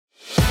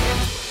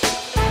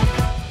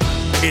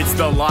It's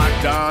the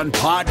Locked On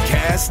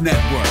Podcast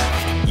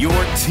Network, your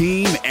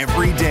team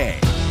every day.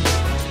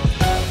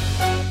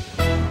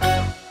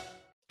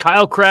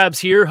 Kyle Krabs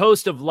here,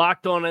 host of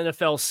Locked On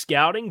NFL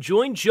Scouting.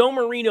 Join Joe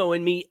Marino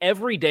and me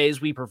every day as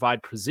we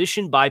provide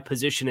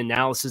position-by-position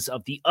analysis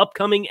of the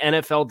upcoming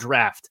NFL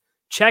Draft.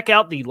 Check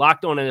out the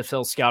Locked On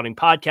NFL Scouting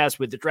podcast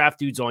with the Draft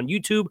Dudes on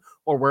YouTube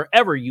or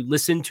wherever you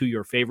listen to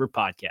your favorite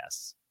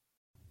podcasts.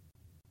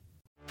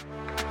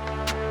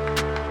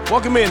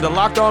 Welcome in to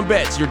Locked On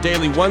Bets, your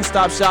daily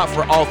one-stop shop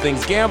for all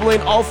things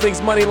gambling, all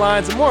things money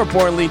lines, and more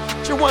importantly,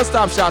 it's your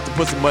one-stop shop to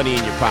put some money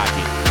in your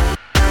pocket.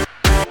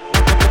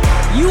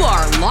 You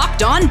are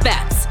Locked On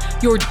Bets,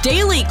 your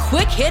daily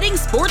quick-hitting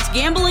sports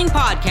gambling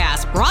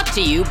podcast brought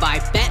to you by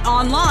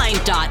BetOnline.ag.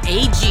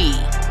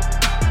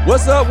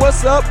 What's up?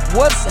 What's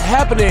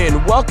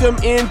happening? Welcome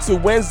into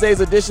Wednesday's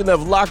edition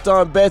of Locked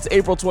On Bets,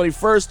 April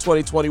 21st,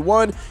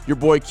 2021. Your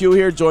boy Q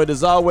here, joined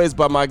as always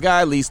by my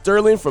guy Lee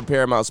Sterling from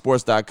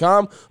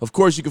ParamountSports.com. Of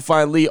course, you can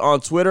find Lee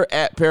on Twitter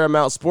at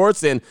Paramount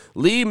Sports. And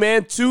Lee,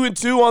 man,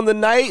 2-2 on the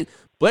night.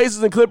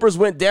 Blazers and Clippers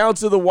went down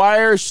to the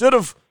wire.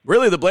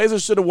 The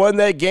Blazers should have won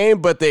that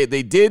game, but they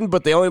didn't,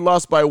 but they only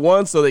lost by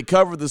one, so they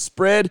covered the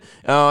spread.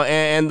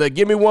 And the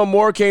Give Me One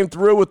More came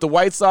through with the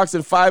White Sox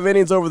in 5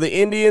 innings over the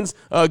Indians.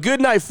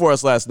 Good night for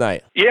us last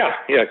night. Yeah,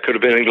 it could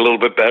have been a little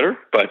bit better,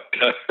 but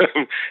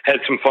had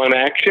some fun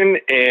action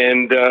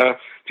and, a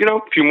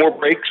few more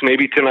breaks.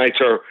 Maybe tonight's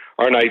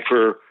our night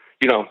for,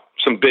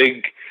 some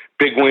big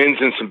wins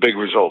and some big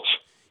results.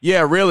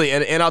 Yeah, really,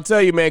 and I'll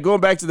tell you, man, going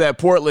back to that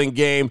Portland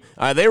game,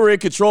 they were in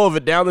control of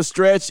it down the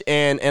stretch,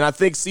 and I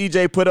think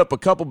CJ put up a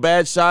couple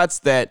bad shots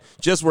that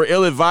just were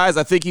ill-advised.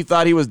 I think he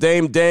thought he was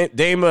Dame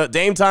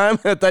time.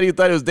 I thought he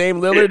was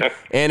Dame Lillard,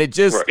 and it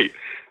just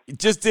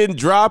didn't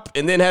drop,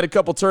 and then had a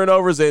couple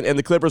turnovers, and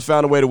the Clippers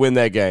found a way to win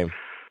that game.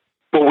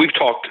 Well, we've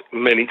talked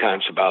many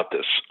times about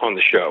this on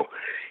the show.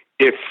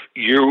 If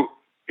you're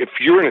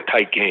in a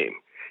tight game,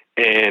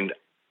 and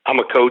I'm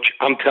a coach,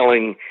 I'm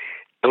telling –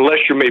 unless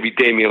you're maybe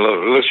Damian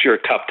Lillard, unless you're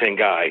a top 10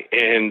 guy.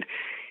 And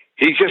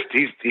he's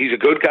a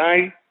good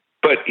guy,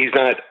 but he's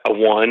not a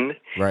one.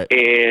 Right.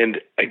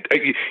 And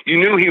you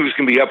knew he was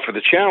going to be up for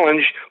the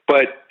challenge,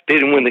 but they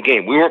didn't win the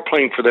game. We weren't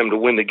playing for them to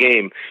win the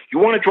game. You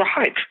want to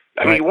drive.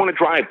 You want to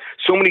drive.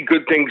 So many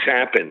good things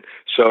happen.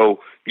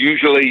 So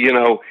usually, you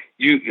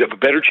have a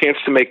better chance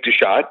to make the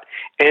shot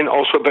and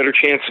also a better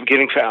chance of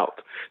getting fouled.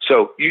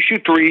 So you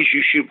shoot threes,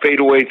 you shoot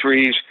fadeaway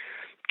threes,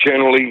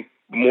 generally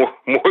more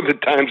the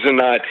times than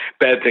not,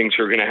 bad things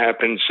are going to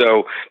happen.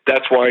 So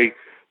that's why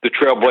the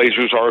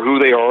Trailblazers are who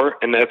they are,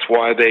 and that's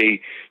why they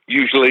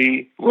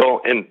usually,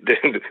 and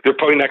they're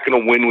probably not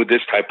going to win with this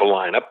type of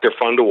lineup. They're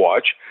fun to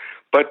watch.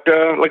 But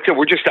like I said,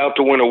 we're just out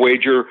to win a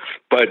wager,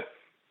 but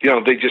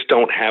they just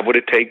don't have what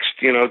it takes,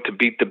 to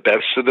beat the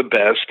best of the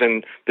best,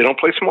 and they don't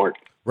play smart.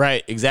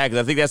 Right, exactly.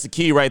 I think that's the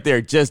key right there.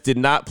 Just did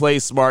not play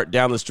smart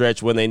down the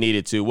stretch when they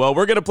needed to. Well,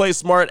 we're going to play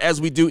smart as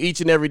we do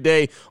each and every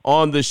day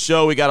on the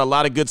show. We got a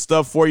lot of good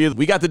stuff for you.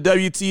 We got the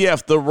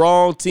WTF, the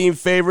wrong team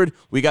favored.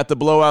 We got the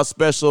blowout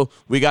special.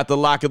 We got the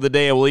lock of the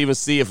day, and we'll even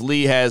see if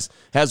Lee has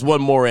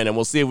one more in, and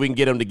we'll see if we can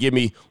get him to give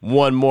me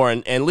one more.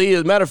 And Lee, as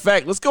a matter of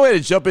fact, let's go ahead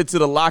and jump into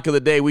the lock of the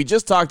day. We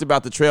just talked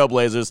about the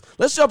Trailblazers.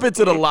 Let's jump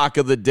into the lock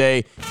of the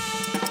day.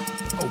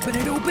 Open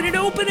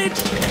it.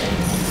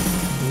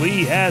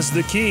 Lee has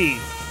the key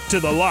to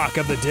the lock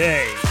of the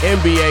day.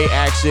 NBA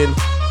action.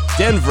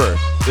 Denver,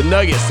 the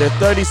Nuggets, they're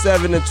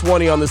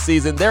 37-20 on the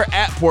season. They're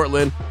at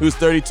Portland, who's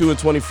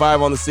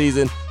 32-25 on the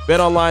season.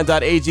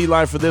 BetOnline.ag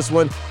line for this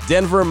one.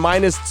 Denver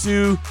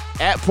 -2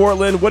 at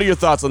Portland. What are your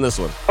thoughts on this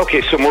one?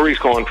 Okay, so Murray's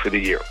gone for the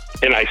year.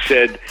 And I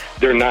said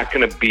they're not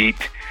going to beat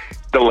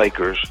the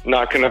Lakers,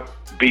 not going to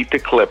beat the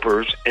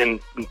Clippers, and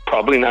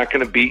probably not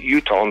going to beat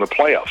Utah in the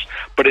playoffs.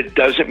 But it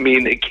doesn't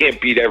mean they can't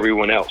beat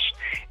everyone else.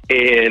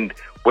 And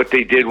what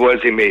they did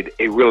was they made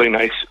a really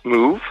nice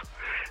move.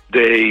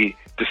 They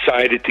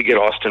decided to get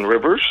Austin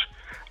Rivers,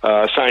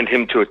 signed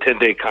him to a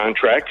 10-day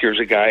contract. Here's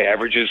a guy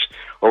averages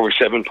over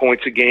 7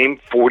 points a game,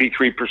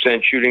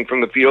 43% shooting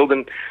from the field,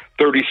 and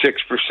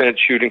 36%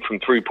 shooting from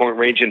three-point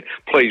range, and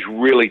plays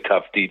really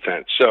tough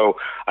defense. So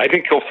I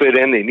think he'll fit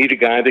in. They need a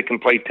guy that can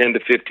play 10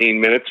 to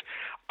 15 minutes.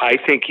 I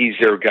think he's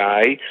their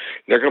guy.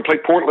 They're going to play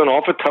Portland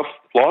off a tough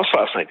loss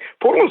last night.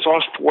 Portland's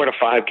lost 4 out of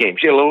 5 games.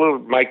 Yeah,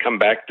 Lillard might come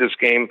back this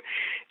game.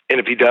 And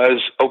if he does,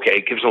 okay,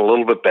 it gives him a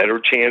little bit better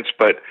chance.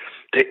 But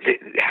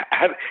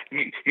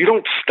you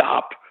don't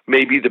stop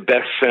maybe the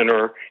best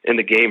center in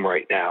the game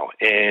right now.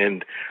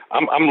 And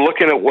I'm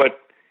looking at what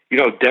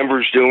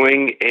Denver's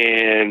doing,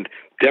 and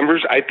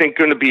Denver's, I think,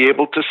 going to be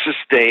able to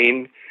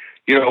sustain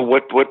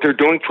what they're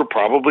doing for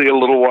probably a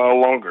little while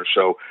longer.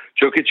 So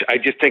Jokic, I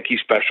just think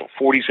he's special.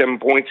 47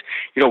 points.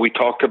 We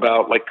talked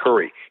about like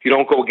Curry. You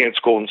don't go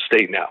against Golden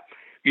State now.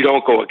 You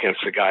don't go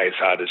against a guy as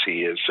hot as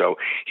he is. So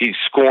he's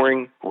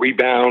scoring,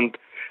 rebound.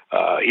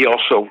 He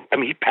also,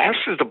 he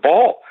passes the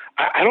ball.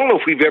 I don't know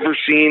if we've ever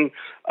seen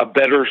a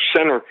better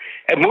center.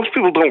 And most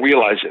people don't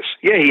realize this.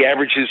 Yeah, he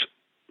averages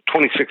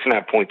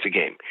 26.5 points a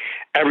game,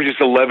 averages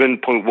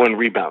 11.1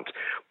 rebounds,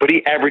 but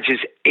he averages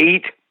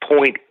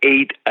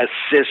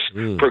assists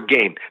per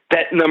game.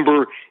 That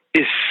number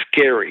is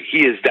scary.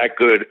 He is that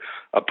good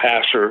a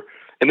passer.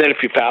 And then if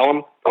you foul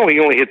him, he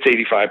only hits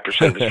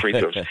 85% of his free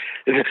throws.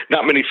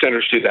 Not many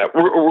centers do that.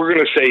 We're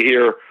going to say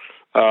here,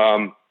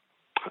 I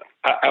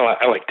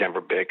like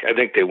Denver big. I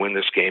think they win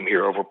this game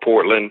here over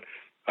Portland,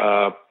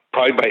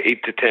 probably by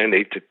 8 to 10,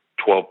 8 to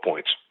 12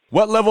 points.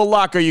 What level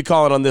lock are you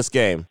calling on this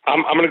game?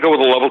 I'm going to go with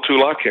a level 2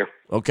 lock here.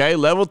 Okay,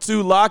 level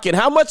 2 lock. And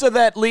how much of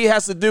that, Lee,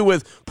 has to do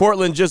with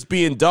Portland just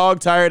being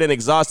dog-tired and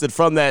exhausted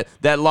from that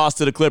loss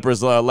to the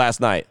Clippers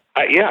last night?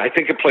 Yeah, I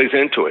think it plays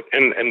into it.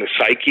 And the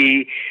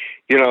psyche,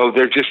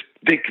 they're just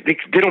they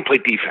don't play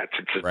defense.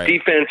 It's a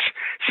defense,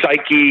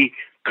 psyche,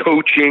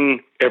 coaching,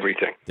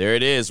 everything. There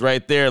it is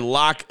right there.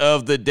 Lock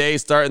of the day,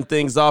 starting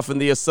things off in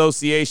the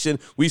association.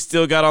 We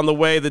still got on the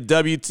way the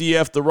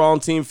WTF, the wrong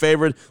team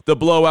favored, the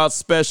blowout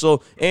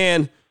special,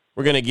 and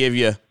we're going to give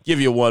you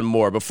one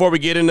more. Before we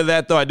get into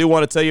that, though, I do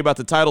want to tell you about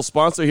the title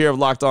sponsor here of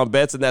Locked On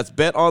Bets, and that's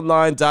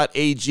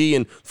betonline.ag.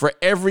 And for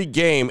every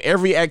game,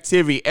 every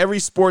activity, every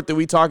sport that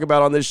we talk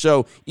about on this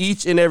show,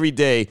 each and every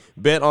day,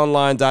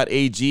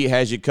 betonline.ag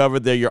has you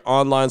covered. They're your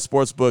online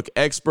sportsbook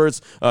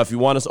experts. If you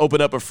want to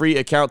open up a free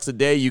account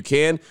today, you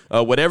can.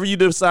 Whatever you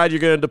decide you're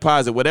going to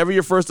deposit, whatever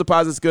your first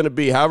deposit is going to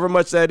be, however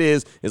much that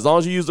is, as long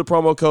as you use the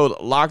promo code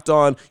Locked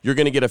On, you're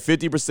going to get a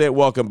 50%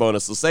 welcome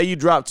bonus. So say you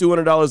drop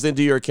 $200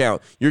 into your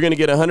account, you're going to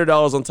get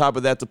 $100 on top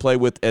of that to play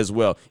with as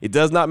well. It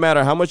does not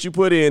matter how much you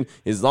put in.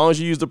 As long as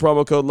you use the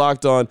promo code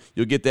Locked On,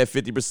 you'll get that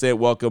 50%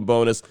 welcome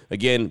bonus.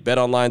 Again,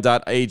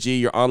 betonline.ag,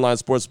 your online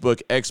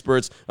sportsbook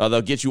experts.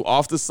 They'll get you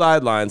off the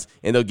sidelines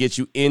and they'll get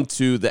you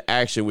into the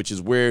action, which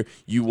is where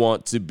you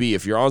want to be.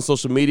 If you're on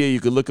social media, you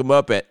can look them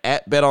up at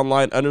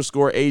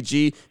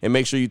betonline_AG and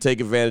make sure you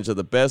take advantage of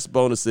the best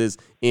bonuses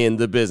in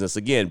the business.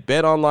 Again,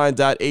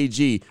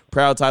 betonline.ag,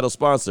 proud title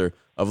sponsor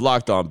of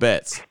Locked On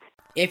Bets.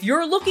 If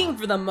you're looking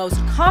for the most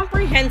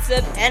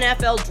comprehensive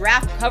NFL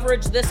draft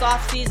coverage this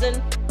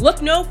offseason,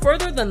 look no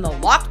further than the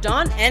Locked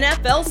On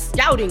NFL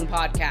Scouting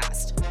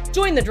Podcast.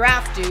 Join the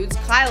draft dudes,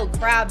 Kyle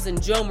Krabs and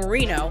Joe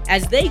Marino,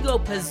 as they go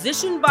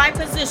position by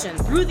position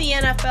through the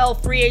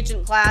NFL free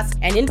agent class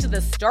and into the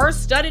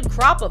star-studded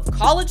crop of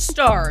college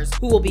stars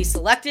who will be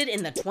selected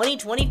in the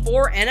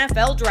 2024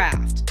 NFL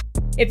Draft.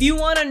 If you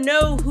want to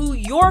know who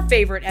your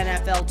favorite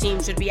NFL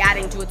team should be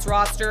adding to its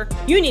roster,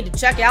 you need to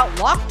check out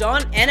Locked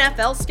On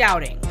NFL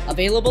Scouting,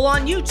 available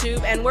on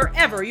YouTube and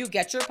wherever you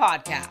get your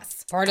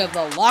podcasts. Part of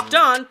the Locked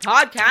On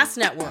Podcast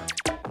Network,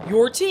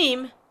 your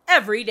team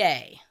every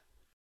day.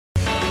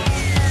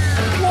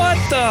 What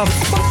the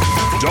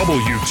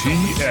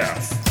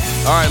WTF?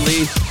 All right,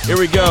 Lee, here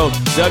we go.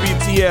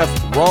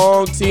 WTF,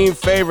 wrong team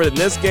favorite. And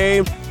this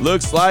game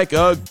looks like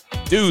a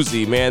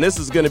doozy, man. This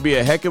is going to be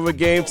a heck of a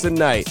game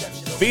tonight.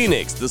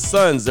 Phoenix, the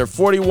Suns, they're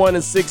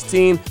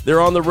 41-16.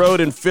 They're on the road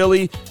in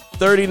Philly,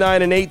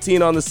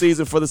 39-18 on the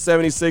season for the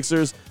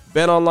 76ers.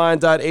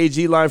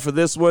 BetOnline.ag line for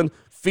this one.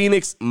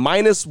 Phoenix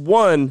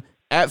 -1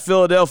 at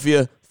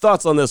Philadelphia.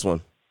 Thoughts on this one?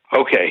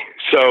 Okay,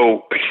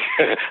 so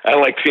I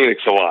like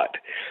Phoenix a lot,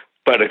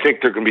 but I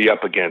think they're going to be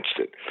up against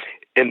it.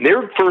 In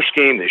their first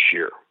game this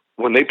year,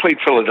 when they played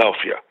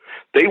Philadelphia,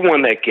 they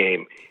won that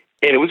game,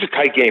 and it was a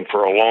tight game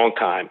for a long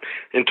time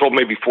until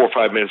maybe 4 or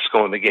 5 minutes to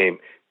go in the game.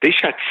 They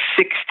shot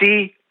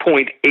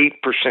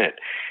 60.8%.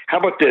 How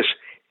about this?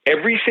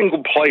 Every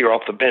single player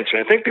off the bench, and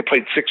I think they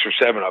played 6 or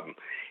 7 of them,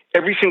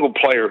 every single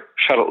player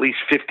shot at least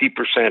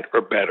 50%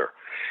 or better.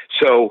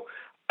 So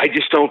I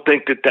just don't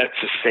think that that's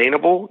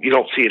sustainable. You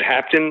don't see it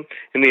happen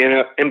in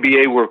the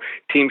NBA where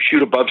teams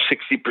shoot above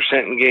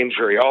 60% in games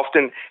very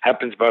often.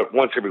 Happens about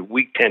once every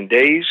week, 10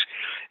 days.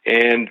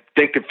 And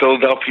think that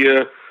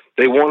Philadelphia,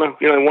 they want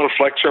to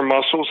flex their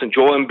muscles, and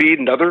Joel Embiid,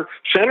 another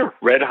center,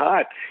 red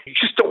hot. You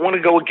just don't want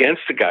to go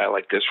against a guy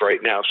like this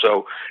right now.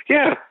 So,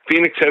 yeah,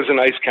 Phoenix has a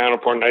nice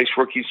counterpart, nice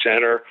rookie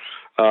center.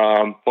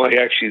 He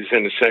actually is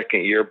in his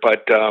second year,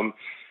 but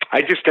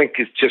I just think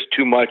it's just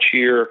too much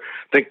here.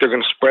 I think they're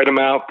going to spread them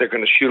out. They're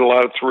going to shoot a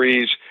lot of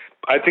threes.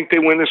 I think they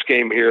win this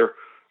game here.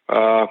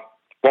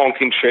 Wrong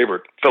team's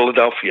favored.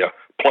 Philadelphia,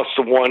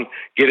 +1.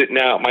 Get it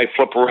now. It might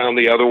flip around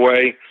the other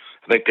way.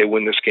 I think they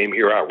win this game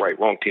here outright.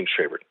 Wrong team's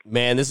favorite.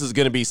 Man, this is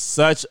going to be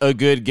such a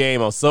good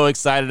game. I'm so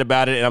excited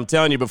about it. And I'm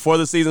telling you, before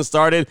the season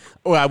started,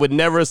 I would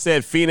never have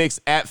said Phoenix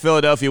at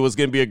Philadelphia was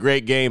going to be a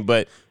great game.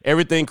 But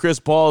everything Chris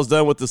Paul has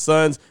done with the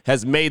Suns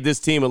has made this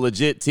team a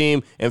legit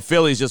team. And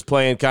Philly's just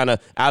playing kind of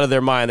out of their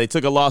mind. They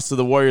took a loss to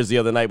the Warriors the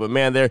other night. But,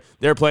 man,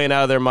 they're playing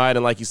out of their mind.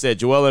 And like you said,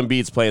 Joel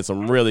Embiid's playing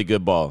some really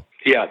good ball.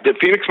 Yeah, the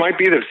Phoenix might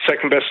be the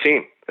second best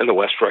team in the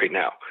West right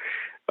now.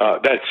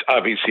 That's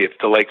obviously if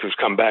the Lakers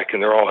come back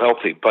and they're all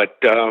healthy. But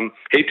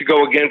hate to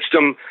go against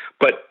them,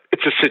 but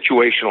it's a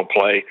situational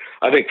play.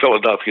 I think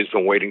Philadelphia's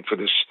been waiting for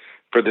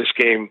this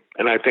game,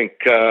 and I think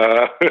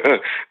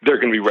they're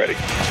going to be ready.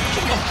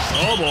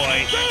 Oh,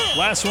 boy.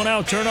 Last one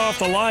out, turn off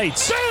the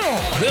lights.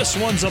 This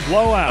one's a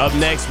blowout. Up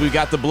next, we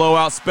got the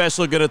blowout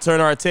special. Going to turn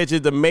our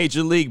attention to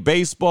Major League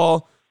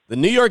Baseball. The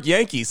New York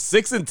Yankees,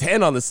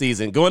 6-10 on the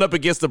season, going up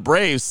against the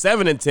Braves,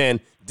 7-10.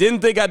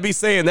 Didn't think I'd be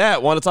saying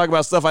that. Want to talk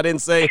about stuff I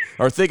didn't say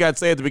or think I'd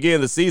say at the beginning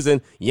of the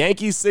season.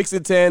 Yankees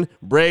 6-10,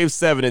 Braves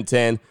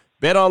 7-10.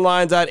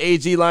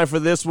 BetOnline.ag line for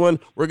this one.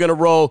 We're going to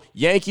roll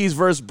Yankees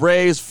versus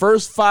Braves.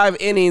 First 5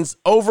 innings,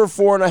 over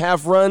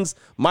 4.5 runs,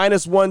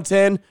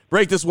 -110.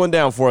 Break this one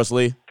down for us,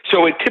 Lee.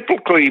 So it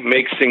typically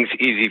makes things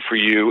easy for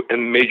you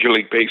in Major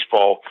League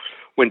Baseball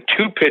when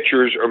two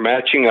pitchers are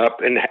matching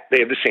up and they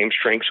have the same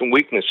strengths and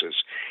weaknesses.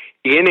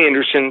 Ian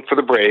Anderson for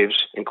the Braves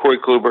and Corey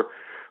Kluber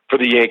for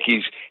the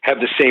Yankees have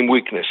the same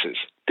weaknesses.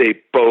 They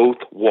both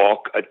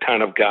walk a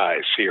ton of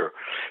guys here.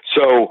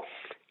 So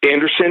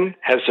Anderson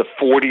has the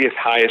 40th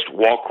highest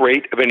walk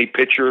rate of any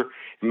pitcher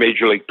in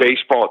Major League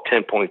Baseball at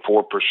 10.4%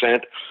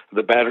 of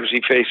the batters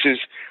he faces.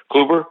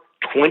 Kluber,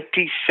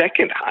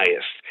 22nd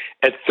highest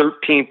at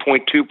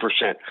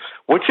 13.2%.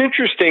 What's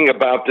interesting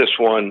about this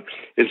one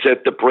is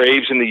that the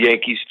Braves and the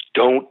Yankees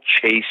don't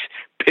chase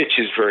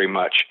pitches very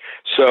much.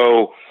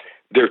 So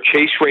their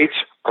chase rates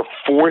are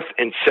 4th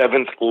and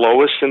 7th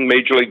lowest in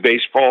Major League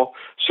Baseball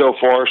so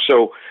far.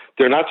 So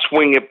they're not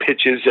swinging at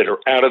pitches that are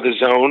out of the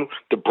zone.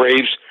 The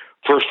Braves,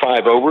 first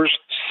 5 overs,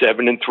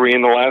 7-3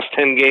 in the last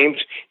 10 games.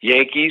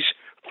 Yankees,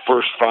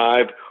 first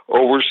 5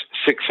 overs,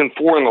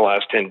 6-4 in the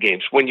last 10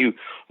 games. When you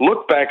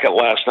look back at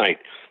last night,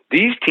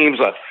 these teams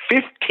left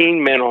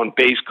 15 men on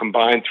base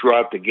combined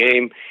throughout the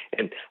game,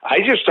 and I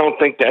just don't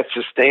think that's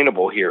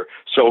sustainable here.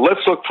 So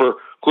let's look for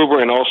Kluber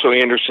and also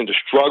Anderson to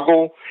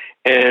struggle,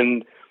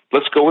 and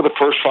let's go with the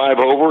first 5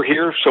 over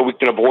here so we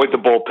can avoid the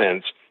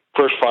bullpens.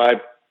 First 5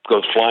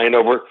 goes flying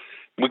over.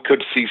 We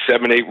could see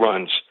 7-8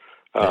 runs.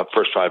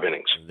 First 5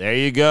 innings. There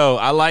you go.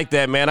 I like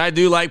that, man. I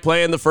do like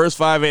playing the first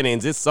 5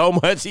 innings. It's so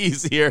much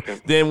easier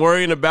than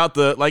worrying about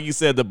like you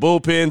said, the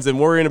bullpens and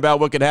worrying about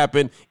what could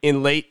happen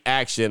in late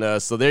action.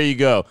 So there you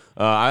go.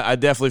 I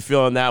definitely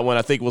feel on that one.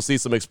 I think we'll see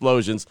some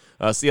explosions,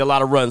 see a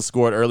lot of runs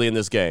scored early in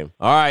this game.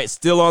 All right,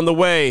 still on the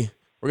way.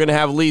 We're going to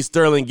have Lee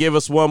Sterling give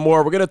us one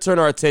more. We're going to turn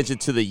our attention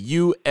to the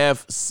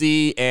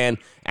UFC, and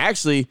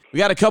actually, we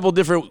got a couple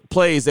different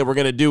plays that we're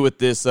going to do with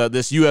this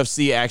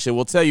UFC action.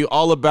 We'll tell you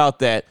all about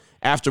that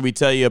after we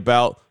tell you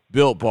about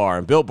Built Bar.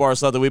 And Built Bar is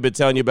something we've been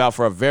telling you about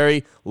for a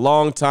very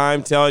long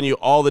time, telling you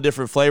all the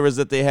different flavors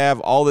that they have,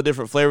 all the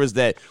different flavors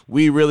that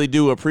we really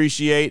do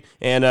appreciate.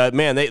 And,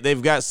 man,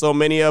 they've got so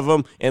many of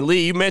them. And,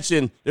 Lee, you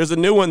mentioned there's a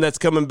new one that's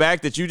coming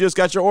back that you just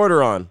got your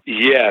order on.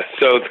 Yeah,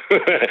 so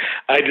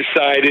I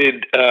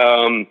decided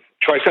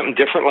try something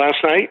different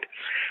last night.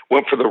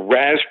 Went for the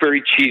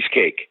raspberry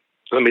cheesecake.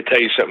 Let me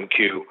tell you something,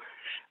 Q.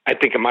 I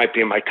think it might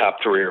be in my top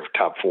 3 or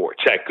top 4.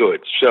 It's that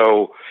good.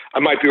 So I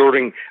might be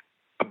ordering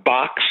a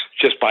box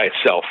just by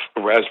itself,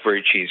 a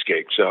raspberry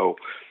cheesecake. So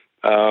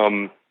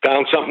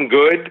found something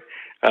good,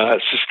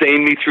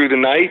 sustained me through the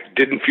night,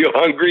 didn't feel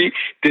hungry,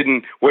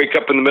 didn't wake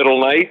up in the middle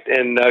of the night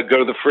and go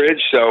to the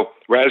fridge. So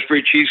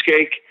raspberry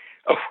cheesecake,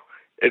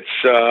 it's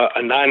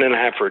a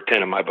 9.5 or a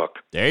 10 in my book.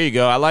 There you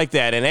go. I like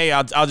that. And, hey,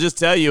 I'll just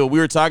tell you, we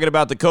were talking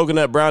about the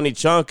coconut brownie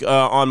chunk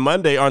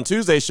on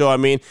Tuesday's show,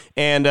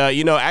 And,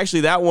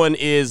 actually that one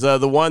is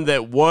the one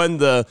that won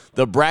the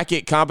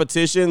bracket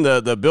competition,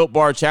 the Built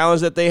Bar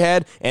challenge that they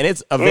had. And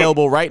it's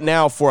available right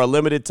now for a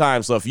limited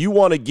time. So if you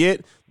want to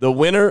get the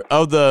winner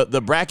of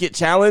the bracket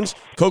challenge,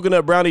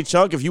 coconut brownie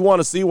chunk, if you want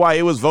to see why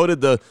it was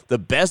voted the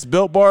best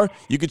Built Bar,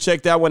 you can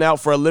check that one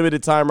out for a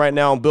limited time right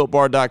now on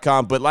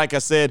BuiltBar.com. But like I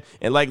said,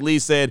 and like Lee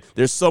said,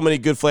 there's so many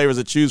good flavors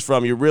to choose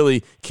from. You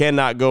really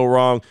cannot go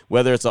wrong,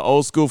 whether it's an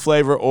old school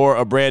flavor or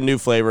a brand new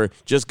flavor.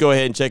 Just go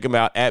ahead and check them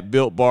out at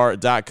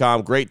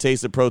BuiltBar.com. Great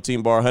tasting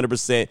protein bar,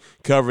 100%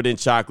 covered in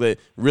chocolate.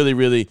 Really,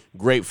 really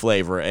great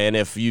flavor. And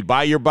if you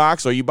buy your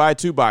box or you buy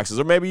 2 boxes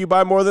or maybe you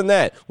buy more than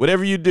that,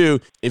 whatever you do,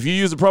 if you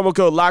use the promo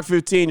code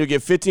LOCK15, you'll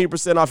get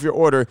 15% off your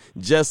order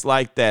just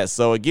like that.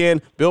 So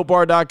again,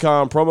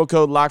 BuiltBar.com, promo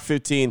code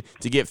LOCK15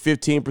 to get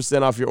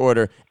 15% off your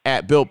order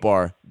at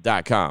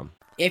BuiltBar.com.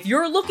 If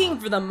you're looking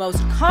for the most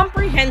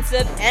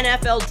comprehensive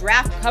NFL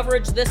draft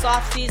coverage this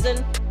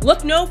offseason,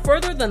 look no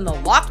further than the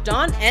Locked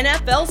On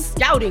NFL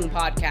Scouting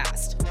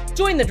Podcast.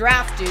 Join the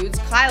draft dudes,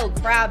 Kyle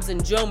Krabs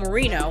and Joe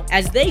Marino,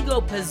 as they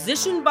go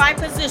position by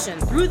position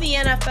through the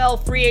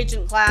NFL free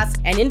agent class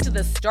and into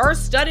the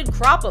star-studded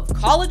crop of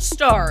college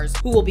stars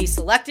who will be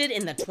selected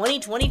in the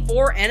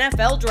 2024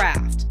 NFL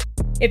Draft.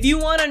 If you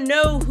want to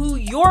know who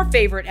your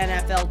favorite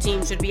NFL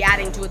team should be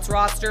adding to its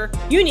roster,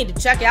 you need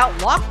to check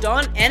out Locked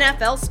On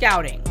NFL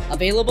Scouting,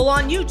 available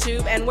on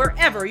YouTube and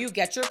wherever you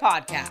get your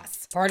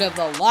podcasts. Part of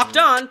the Locked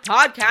On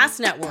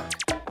Podcast Network,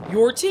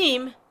 your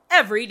team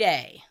every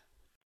day.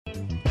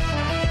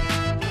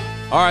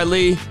 All right,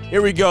 Lee,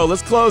 here we go.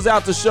 Let's close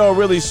out the show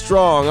really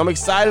strong. I'm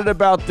excited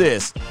about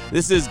this.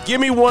 This is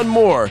Gimme One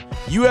More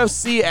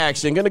UFC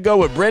action. Going to go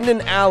with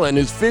Brendan Allen,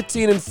 who's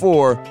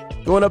 15-4.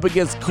 Going up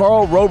against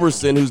Carl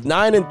Roberson, who's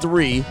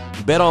 9-3.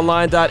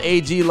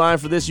 BetOnline.ag line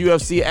for this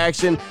UFC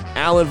action.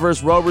 Allen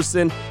versus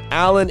Roberson.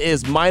 Allen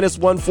is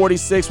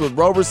 -146 with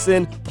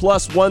Roberson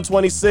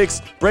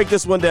 +126. Break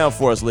this one down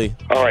for us, Lee.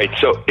 All right,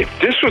 so if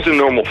this was a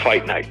normal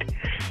fight night,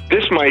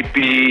 this might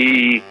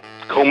be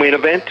co-main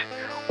event,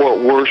 or at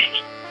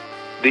worst,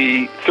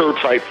 the third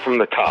fight from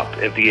the top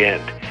at the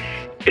end.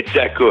 It's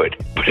that good.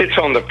 But it's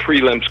on the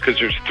prelims because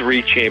there's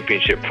 3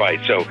 championship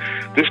fights. So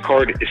this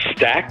card is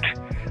stacked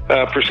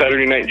for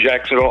Saturday night in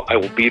Jacksonville. I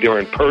will be there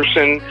in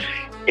person,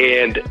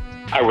 and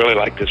I really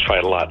like this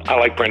fight a lot. I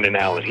like Brendan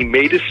Allen. He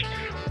made his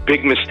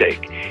big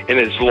mistake in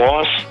his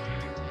loss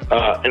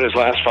in his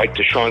last fight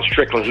to Sean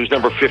Strickland, who's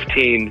number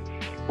 15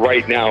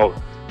 right now,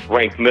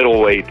 ranked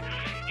middleweight.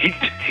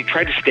 He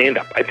tried to stand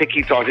up. I think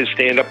he thought his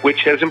stand-up,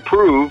 which has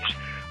improved,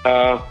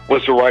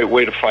 was the right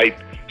way to fight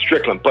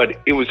Strickland, but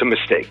it was a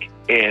mistake.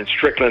 And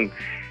Strickland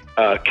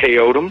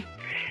KO'd him.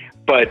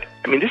 But,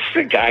 I mean, this is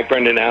a guy,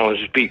 Brendan Allen,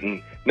 who's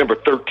beaten number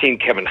 13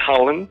 Kevin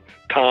Holland,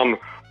 Tom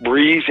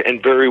Breeze,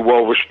 and very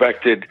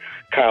well-respected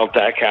Kyle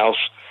Dackhouse.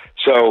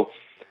 So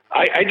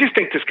I just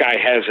think this guy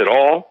has it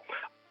all.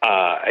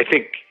 I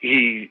think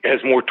he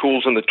has more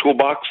tools in the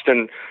toolbox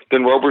than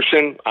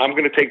Roberson. I'm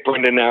going to take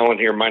Brendan Allen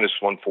here, minus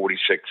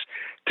 146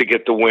 to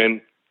get the win.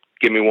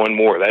 Give me one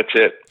more. That's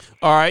it.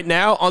 All right.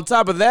 Now, on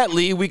top of that,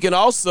 Lee, we can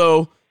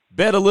also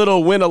bet a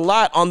little, win a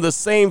lot on the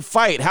same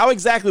fight. How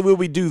exactly will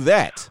we do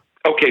that?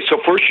 Okay, so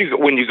first,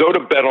 when you go to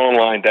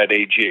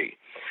betonline.ag,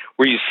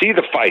 where you see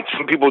the fights,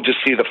 some people just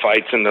see the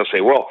fights and they'll say,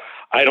 well,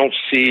 I don't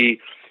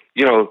see,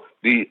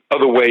 the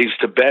other ways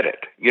to bet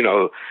it,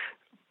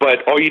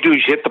 But all you do is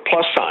you hit the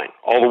plus sign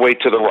all the way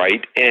to the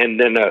right, and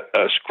then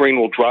a screen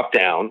will drop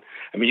down.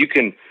 I mean, you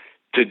can,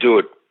 to do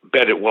it,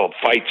 bet it, well,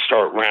 fights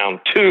start round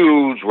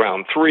 2,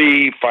 round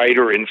 3,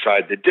 fighter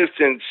inside the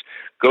distance,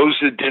 goes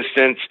the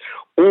distance,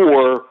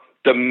 or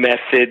the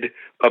method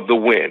of the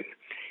win.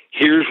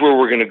 Here's where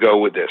we're going to go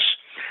with this.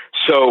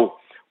 So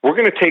we're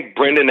going to take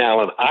Brendan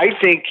Allen. I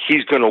think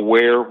he's going to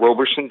wear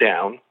Roberson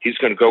down. He's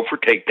going to go for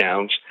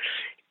takedowns.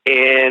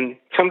 And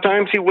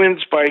sometimes he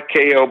wins by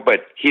KO,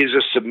 but he is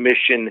a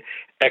submission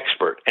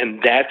expert.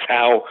 And that's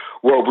how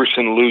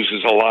Roberson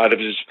loses a lot of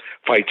his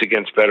fights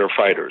against better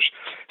fighters.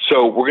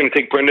 So we're going to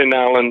take Brendan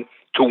Allen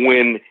to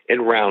win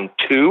in round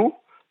 2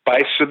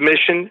 by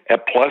submission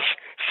at plus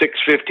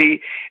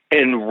 650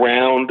 and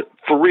round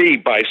 3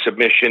 by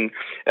submission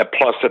at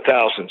plus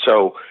 1,000.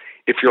 So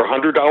if you're a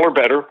 $100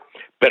 better,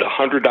 bet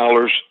 $100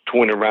 to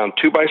win in round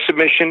 2 by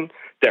submission.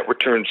 That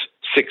returns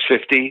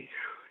 $650.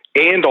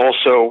 And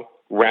also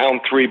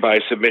round 3 by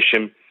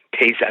submission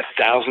pays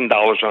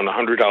 $1,000 on a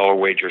 $100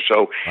 wager.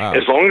 So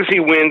As long as he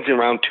wins in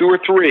round 2 or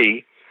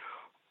 3,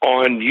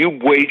 on you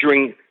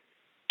wagering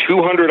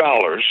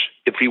 $200,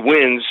 if he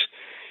wins,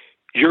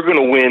 you're going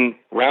to win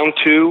round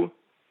 2,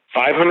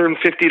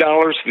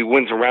 $550. If he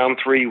wins in round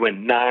 3, you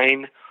win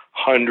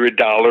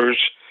 $900.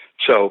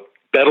 So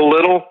bet a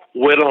little,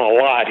 win a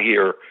lot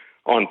here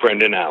on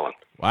Brendan Allen.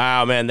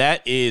 Wow, man,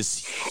 that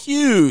is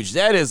huge.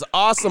 That is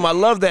awesome. I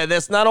love that.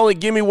 That's not only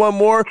give me one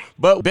more,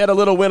 but bet a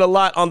little, win a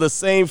lot on the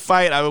same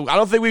fight. I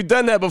don't think we've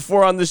done that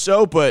before on the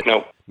show, but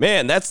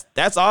man, that's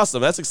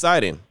awesome. That's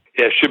exciting.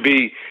 Yeah, should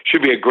be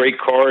a great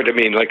card. I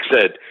mean, like I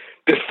said,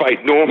 this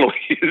fight normally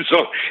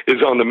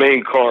is on the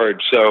main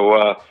card,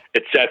 so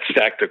it's that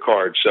stacked of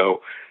cards.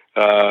 So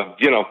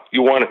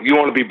you want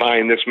to be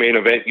buying this main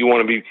event. You're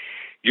going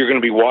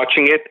to be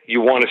watching it.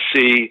 You want to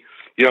see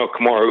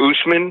Kamaru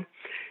Usman.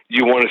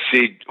 You want to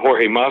see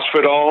Jorge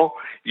Masvidal.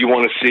 You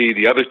want to see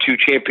the other 2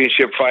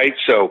 championship fights.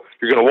 So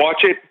you're going to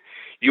watch it,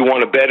 you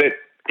want to bet it,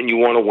 and you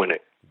want to win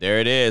it. There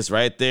it is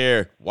right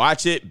there.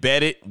 Watch it,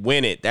 bet it,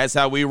 win it. That's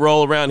how we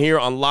roll around here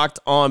on Locked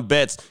On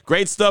Bets.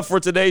 Great stuff for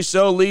today's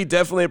show, Lee.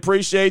 Definitely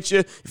appreciate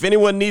you. If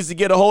anyone needs to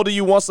get a hold of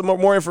you, wants some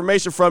more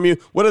information from you,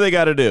 what do they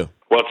got to do?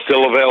 Well, it's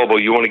still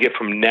available. You want to get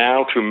from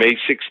now through May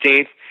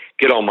 16th,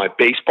 get all my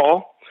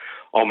baseball,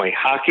 all my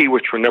hockey,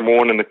 which we're number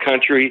 1 in the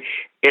country,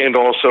 and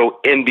also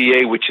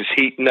NBA, which is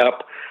heating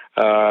up.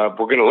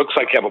 We're going to, looks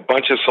like, have a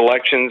bunch of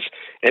selections.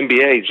 NBA,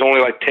 there's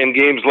only like 10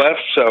 games left,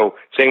 so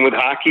same with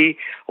hockey,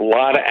 a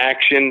lot of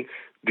action.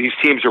 These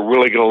teams are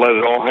really going to let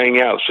it all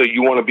hang out. So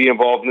you want to be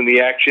involved in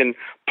the action,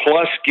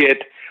 plus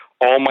get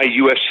all my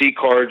UFC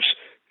cards,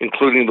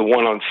 including the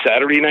one on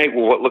Saturday night,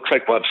 where what looks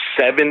like we'll have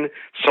 7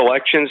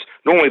 selections.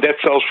 Normally that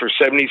sells for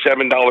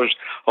 $77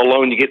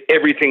 alone. You get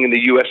everything in the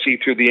UFC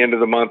through the end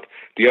of the month.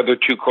 The other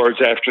 2 cards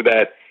after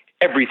that,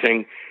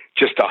 everything,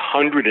 just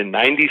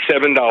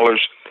 $197.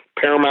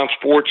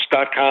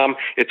 ParamountSports.com.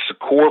 It's the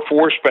Core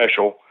 4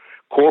 special.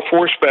 Core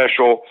 4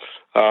 special.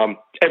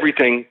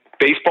 Everything,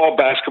 baseball,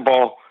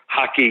 basketball,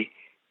 hockey,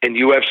 and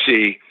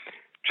UFC.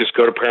 Just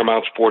go to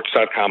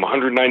ParamountSports.com.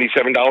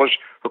 $197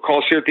 or call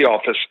us here at the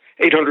office,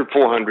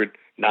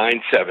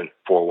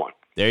 800-400-9741.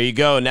 There you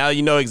go. Now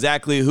you know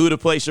exactly who to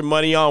place your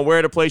money on,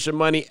 where to place your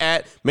money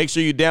at. Make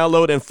sure you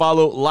download and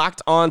follow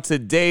Locked On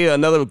Today,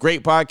 another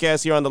great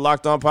podcast here on the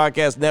Locked On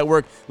Podcast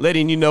Network,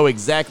 letting you know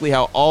exactly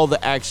how all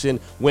the action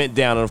went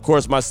down. And, of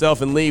course,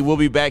 myself and Lee will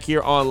be back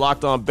here on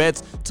Locked On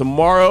Bets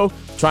tomorrow,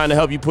 trying to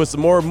help you put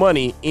some more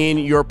money in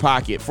your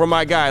pocket. For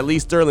my guy, Lee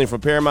Sterling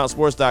from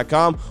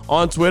ParamountSports.com,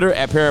 on Twitter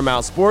at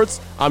Paramount Sports.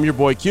 I'm your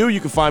boy Q. You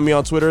can find me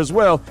on Twitter as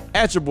well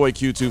at your boy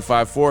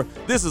Q254.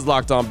 This is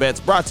Locked On Bets,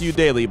 brought to you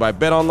daily by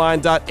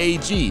BetOnline.ag,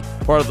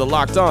 part of the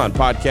Locked On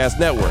Podcast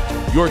Network.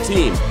 Your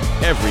team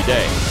every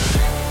day.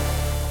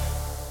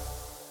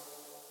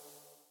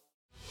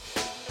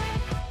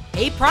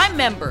 Hey, Prime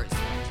members,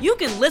 you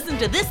can listen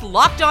to this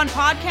Locked On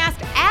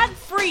podcast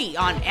ad-free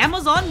on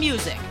Amazon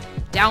Music.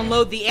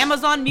 Download the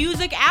Amazon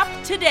Music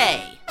app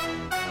today.